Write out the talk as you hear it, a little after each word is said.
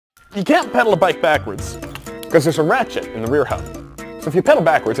You can't pedal a bike backwards because there's a ratchet in the rear hub. So if you pedal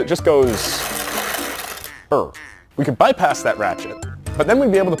backwards, it just goes... We could bypass that ratchet, but then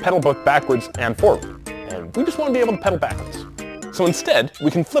we'd be able to pedal both backwards and forward. And we just want to be able to pedal backwards. So instead,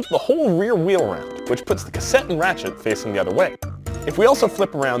 we can flip the whole rear wheel around, which puts the cassette and ratchet facing the other way. If we also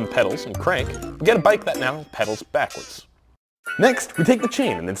flip around the pedals and crank, we get a bike that now pedals backwards. Next, we take the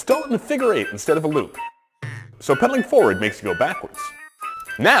chain and install it in a figure 8 instead of a loop. So pedaling forward makes you go backwards.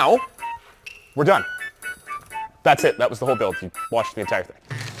 Now, we're done. That's it. That was the whole build. You watched the entire thing.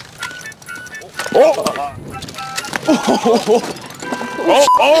 Oh! Oh!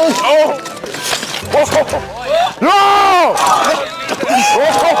 Oh! Oh! No!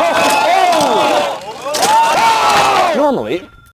 Normally,